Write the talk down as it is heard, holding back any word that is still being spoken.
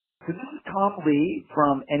So this is Tom Lee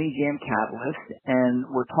from NEJM Catalyst, and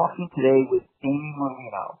we're talking today with Amy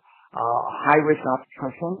Molino, high-risk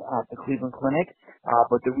obstetrician at the Cleveland Clinic.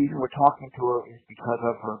 But the reason we're talking to her is because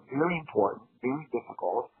of her very important, very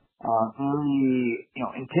difficult, very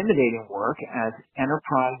intimidating work as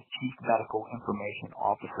Enterprise Chief Medical Information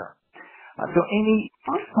Officer. So Amy,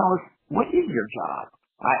 first tell us, what is your job?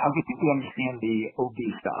 I think we understand the OB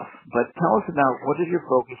stuff, but tell us about what is your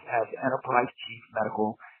focus as Enterprise Chief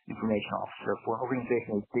Medical Information Officer for an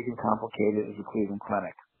organization as big and complicated as the Cleveland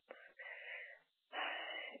Clinic.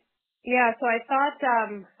 Yeah, so I thought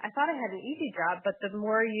I had an easy job, but the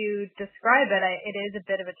more you describe it, it is a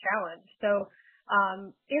bit of a challenge. So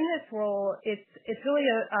in this role, it's really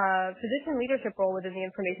a physician leadership role within the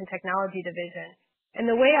Information Technology Division. And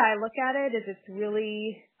the way I look at it is it's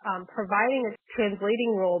really providing a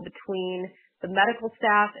translating role between the medical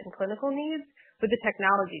staff and clinical needs with the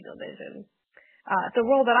technology division. The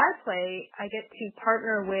role that I play, I get to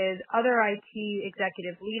partner with other IT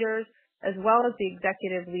executive leaders as well as the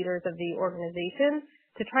executive leaders of the organization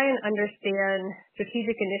to try and understand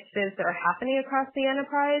strategic initiatives that are happening across the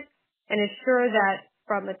enterprise and ensure that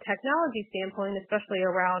from a technology standpoint, especially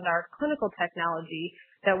around our clinical technology,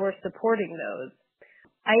 that we're supporting those.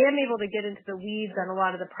 I am able to get into the weeds on a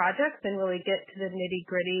lot of the projects and really get to the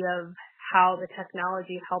nitty-gritty of how the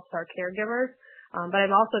technology helps our caregivers. But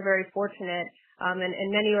I'm also very fortunate, and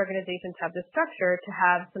many organizations have the structure to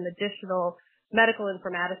have some additional medical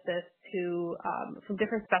informaticists from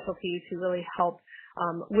different specialties who really help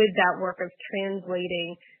with that work of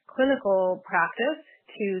translating clinical practice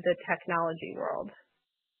to the technology world.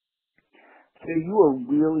 So you are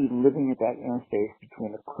really living at that interface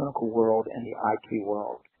between the clinical world and the IT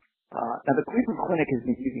world. Now, the Cleveland Clinic has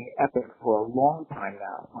been using Epic for a long time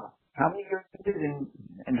now. How many years is it,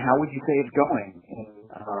 and how would you say it's going in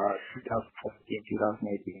 2017,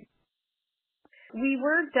 2018? We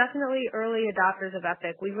were definitely early adopters of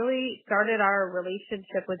Epic. We really started our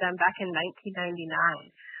relationship with them back in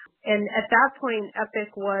 1999. And at that point,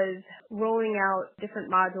 Epic was rolling out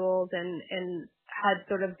different modules and had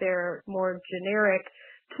sort of their more generic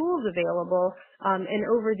tools available. And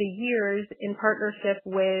over the years, in partnership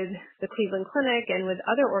with the Cleveland Clinic and with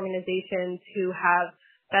other organizations who have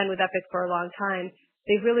been with Epic for a long time,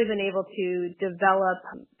 they've really been able to develop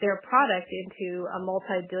their product into a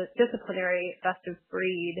multidisciplinary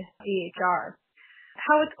best-of-breed EHR.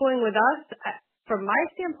 How it's going with us, from my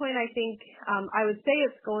standpoint, I think I would say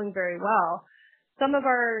it's going very well. Some of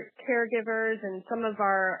our caregivers and some of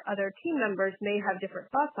our other team members may have different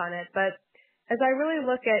thoughts on it, but as I really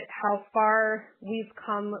look at how far we've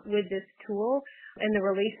come with this tool and the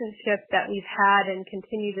relationship that we've had and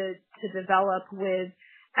continue to develop with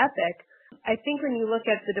Epic, I think when you look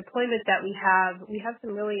at the deployment that we have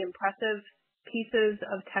some really impressive pieces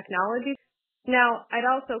of technology. Now, I'd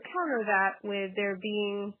also counter that with there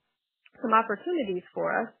being some opportunities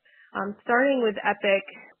for us. Starting with Epic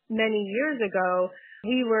many years ago,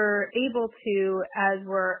 we were able to, as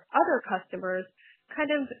were other customers,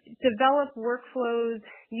 kind of develop workflows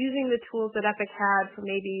using the tools that Epic had for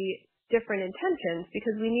maybe different intentions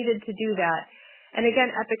because we needed to do that. And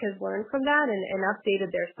again, Epic has learned from that and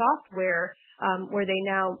updated their software where they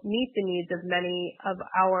now meet the needs of many of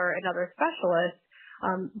our and other specialists.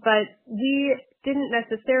 But we didn't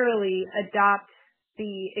necessarily adopt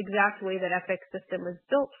the exact way that Epic's system was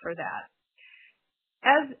built for that.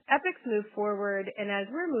 As Epic's move forward and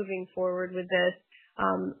as we're moving forward with this,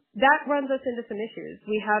 that runs us into some issues.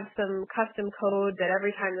 We have some custom code that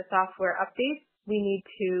every time the software updates, we need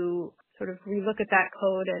to sort of relook at that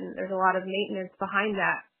code, and there's a lot of maintenance behind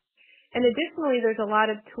that. And additionally, there's a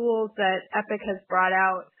lot of tools that Epic has brought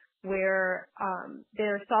out where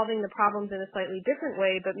they're solving the problems in a slightly different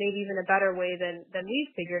way, but maybe even a better way than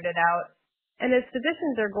we've figured it out. And as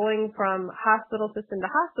physicians are going from hospital system to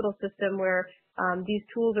hospital system where these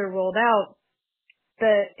tools are rolled out,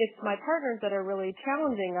 it's my partners that are really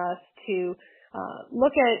challenging us to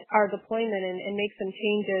look at our deployment and make some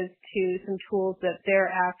changes to some tools that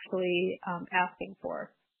they're actually asking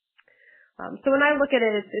for. So when I look at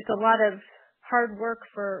it, it's a lot of hard work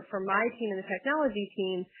for my team and the technology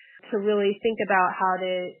team to really think about how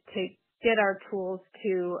to get our tools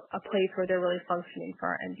to a place where they're really functioning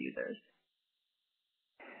for our end users.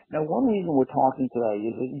 Now, one reason we're talking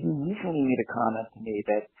today is that you recently made a comment to me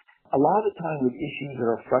that a lot of the time with issues that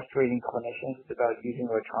are frustrating clinicians about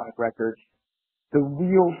using electronic records, the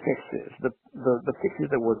real fixes, the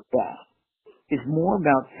fixes that work best, is more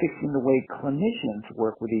about fixing the way clinicians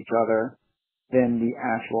work with each other than the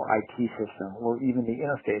actual IT system or even the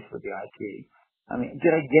interface with the IT. I mean,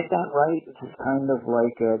 did I get that right? This is kind of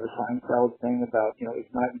like the Seinfeld thing about,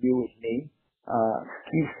 it's not you, it's me.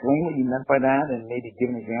 Can you explain what you meant by that and maybe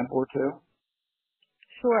give an example or two?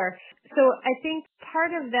 Sure. So I think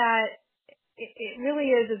part of that, it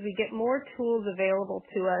really is as we get more tools available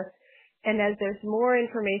to us, and as there's more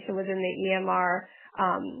information within the EMR,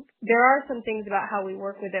 there are some things about how we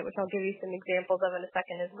work with it, which I'll give you some examples of in a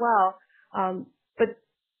second as well. But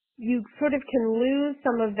you sort of can lose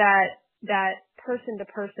some of that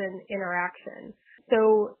person-to-person interaction.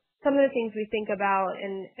 So some of the things we think about,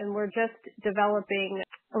 and we're just developing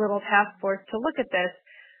a little task force to look at this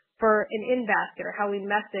for an in-vascular, how we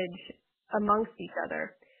message amongst each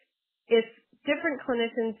other. If different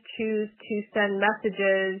clinicians choose to send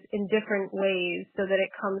messages in different ways so that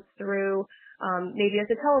it comes through maybe as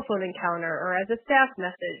a telephone encounter or as a staff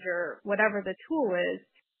message or whatever the tool is,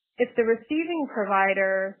 if the receiving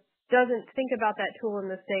provider doesn't think about that tool in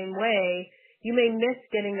the same way, you may miss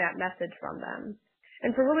getting that message from them.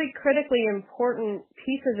 And for really critically important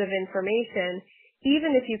pieces of information,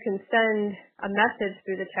 even if you can send a message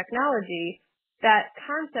through the technology, that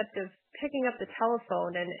concept of picking up the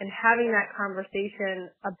telephone and having that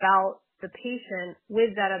conversation about the patient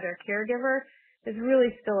with that other caregiver is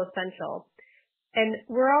really still essential. And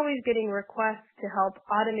we're always getting requests to help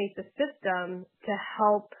automate the system to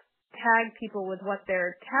help tag people with what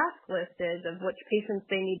their task list is of which patients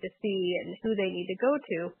they need to see and who they need to go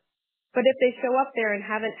to. But if they show up there and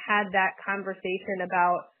haven't had that conversation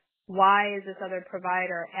about why is this other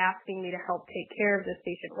provider asking me to help take care of this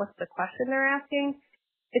patient, what's the question they're asking,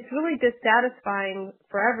 it's really dissatisfying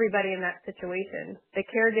for everybody in that situation, the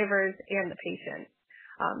caregivers and the patient.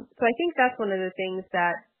 So I think that's one of the things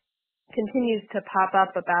that continues to pop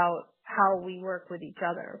up about how we work with each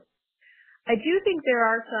other. I do think there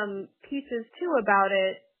are some pieces too about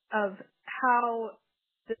it of how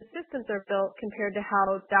the systems are built compared to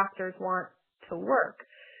how doctors want to work.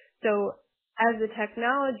 So as the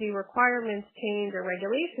technology requirements change or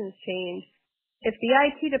regulations change, if the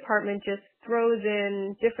IT department just throws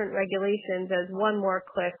in different regulations as one more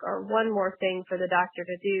click or one more thing for the doctor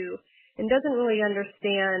to do and doesn't really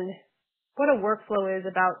understand what a workflow is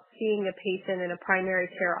about seeing a patient in a primary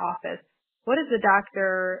care office, what does the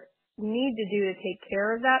doctor need to do to take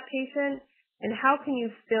care of that patient, and how can you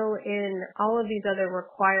fill in all of these other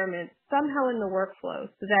requirements somehow in the workflow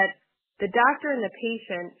so that the doctor and the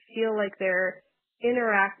patient feel like they're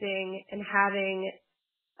interacting and having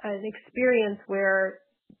an experience where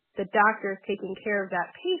the doctor is taking care of that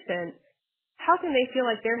patient? How can they feel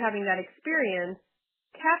like they're having that experience,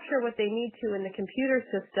 capture what they need to in the computer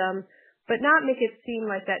system, but not make it seem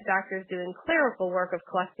like that doctor is doing clerical work of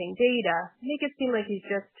collecting data, make it seem like he's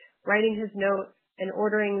just writing his notes and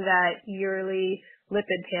ordering that yearly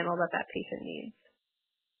lipid panel that patient needs?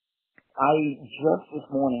 I just this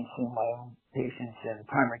morning seen my own patients in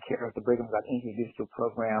primary care at the Brigham got introduced to a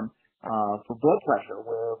program for blood pressure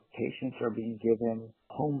where patients are being given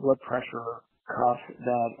home blood pressure cuffs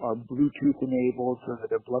that are Bluetooth enabled so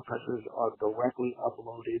that their blood pressures are directly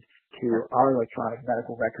uploaded to our electronic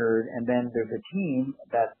medical record, and then there's a team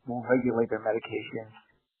that will regulate their medications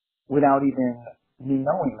without even me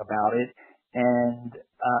knowing about it, and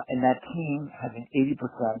that team has an 80%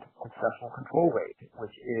 successful control rate,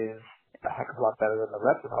 which is a heck of a lot better than the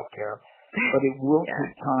rest of healthcare. But it will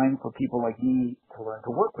take time for people like me to learn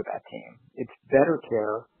to work with that team. It's better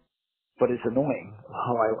care, but it's annoying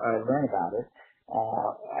how I learn about it.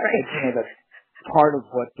 That's part of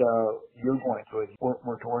what you're going through is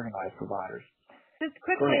work to organize providers. Just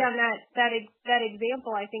quickly on that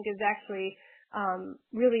example, I think is actually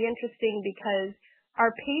really interesting because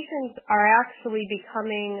our patients are actually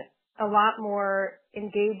becoming a lot more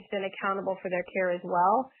engaged and accountable for their care as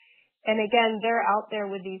well. And again, they're out there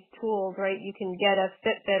with these tools, right? You can get a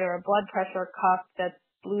Fitbit or a blood pressure cuff that's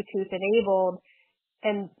Bluetooth enabled,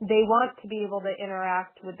 and they want to be able to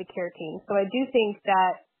interact with the care team. So I do think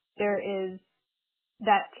that there is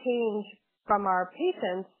that change from our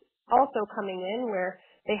patients also coming in where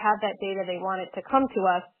they have that data, they want it to come to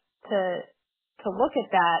us to look at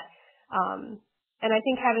that. And I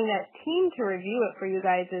think having that team to review it for you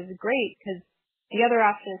guys is great because the other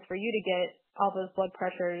option is for you to get all those blood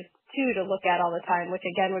pressures too to look at all the time, which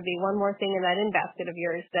again would be one more thing in that in-basket of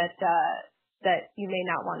yours that you may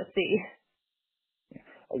not want to see.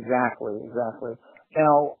 Exactly.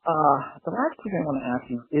 Now, the last question I want to ask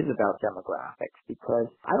you is about demographics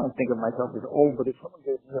because I don't think of myself as old, but if someone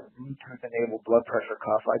gave me a Bluetooth-enabled blood pressure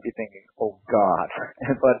cuff, I'd be thinking, oh, God.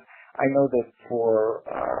 But I know that for,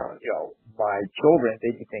 my children,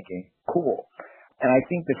 they'd be thinking, cool. And I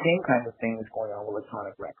think the same kind of thing is going on with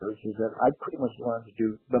electronic records, is that I pretty much learned to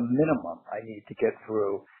do the minimum I need to get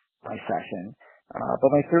through my session. But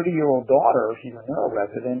my 30-year-old daughter, she's a neuro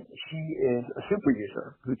resident, she is a super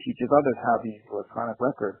user who teaches others how to use electronic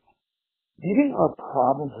records. Do you think our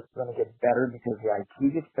problems are going to get better because the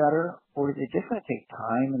IT gets better, or is it just going to take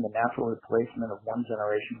time and the natural replacement of one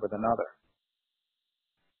generation with another?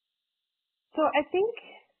 So I think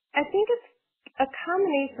it's a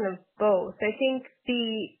combination of both. I think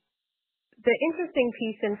the interesting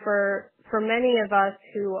piece, and for many of us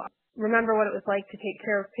who remember what it was like to take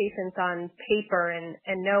care of patients on paper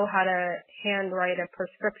and know how to handwrite a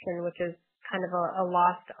prescription, which is kind of a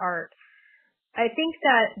lost art. I think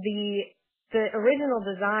that the original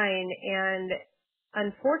design, and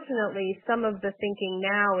unfortunately some of the thinking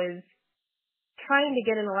now, is trying to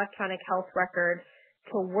get an electronic health record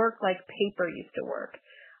to work like paper used to work.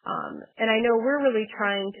 And I know we're really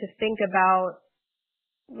trying to think about,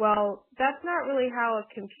 well, that's not really how a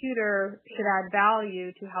computer should add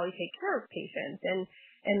value to how we take care of patients.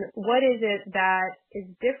 And what is it that is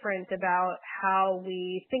different about how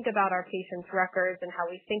we think about our patients' records and how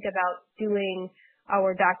we think about doing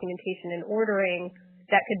our documentation and ordering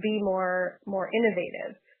that could be more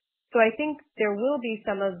innovative. So I think there will be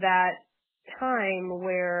some of that time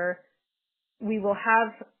where we will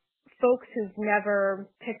have folks who've never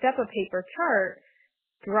picked up a paper chart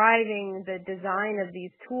driving the design of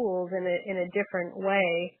these tools in a different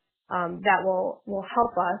way that will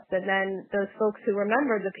help us. And then those folks who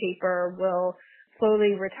remember the paper will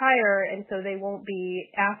slowly retire, and so they won't be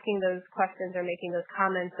asking those questions or making those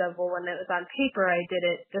comments of, well, when it was on paper, I did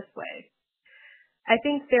it this way. I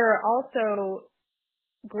think there are also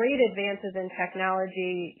great advances in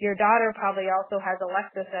technology. Your daughter probably also has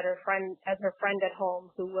Alexa as her friend at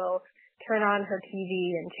home, who will turn on her TV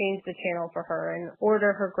and change the channel for her and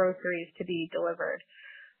order her groceries to be delivered.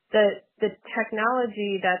 The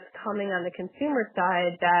technology that's coming on the consumer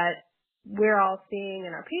side that we're all seeing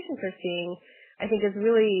and our patients are seeing, I think, is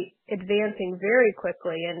really advancing very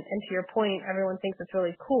quickly. And to your point, everyone thinks it's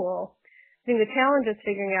really cool. I think the challenge is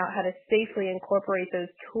figuring out how to safely incorporate those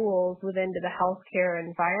tools within the healthcare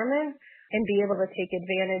environment and be able to take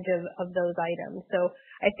advantage of those items. So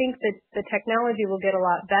I think that the technology will get a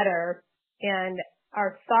lot better, and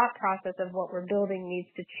our thought process of what we're building needs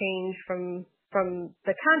to change from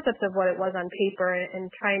the concepts of what it was on paper and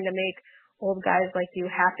trying to make old guys like you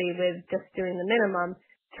happy with just doing the minimum,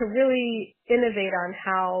 to really innovate on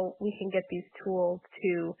how we can get these tools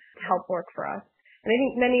to help work for us. And I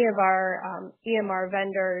think many of our EMR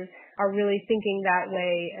vendors are really thinking that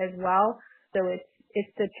way as well. So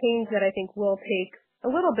it's a change that I think will take a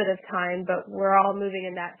little bit of time, but we're all moving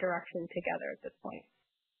in that direction together at this point.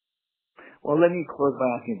 Well, let me close by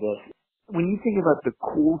asking this. When you think about the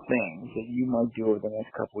cool things that you might do over the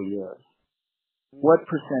next couple of years, what %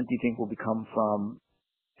 do you think will become from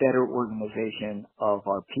better organization of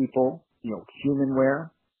our people,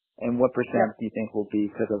 Humanware, and what % do you think will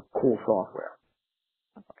be because of cool software?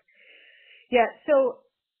 Yeah, so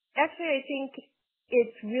actually I think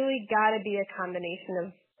it's really got to be a combination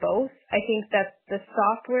of both. I think that the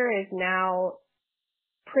software is now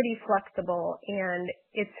pretty flexible, and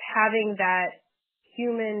it's having that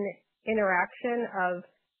human interaction of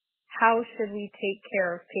how should we take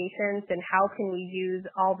care of patients and how can we use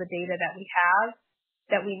all the data that we have,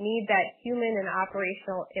 that we need that human and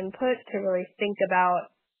operational input to really think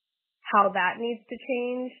about how that needs to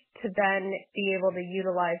change to then be able to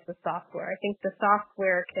utilize the software. I think the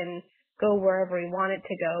software can go wherever we want it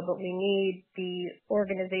to go, but we need the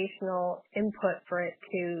organizational input for it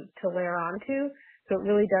to layer onto. So it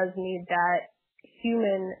really does need that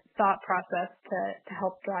human thought process to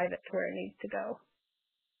help drive it to where it needs to go.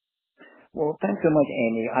 Well, thanks so much,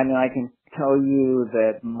 Amy. I mean, I can tell you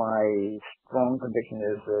that my strong conviction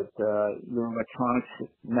is that your electronic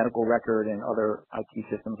medical record and other IT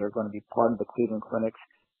systems are going to be part of the Cleveland Clinic's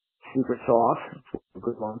secret sauce for a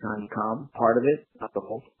good long time to come. Part of it, not the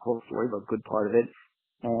whole story, but a good part of it.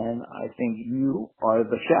 And I think you are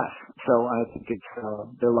the chef. So I think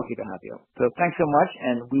they're lucky to have you. So thanks so much,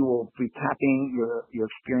 and we will be tapping your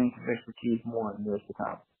experience and expertise more in years to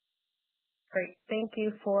come. Great. Thank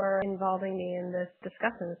you for involving me in this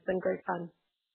discussion. It's been great fun.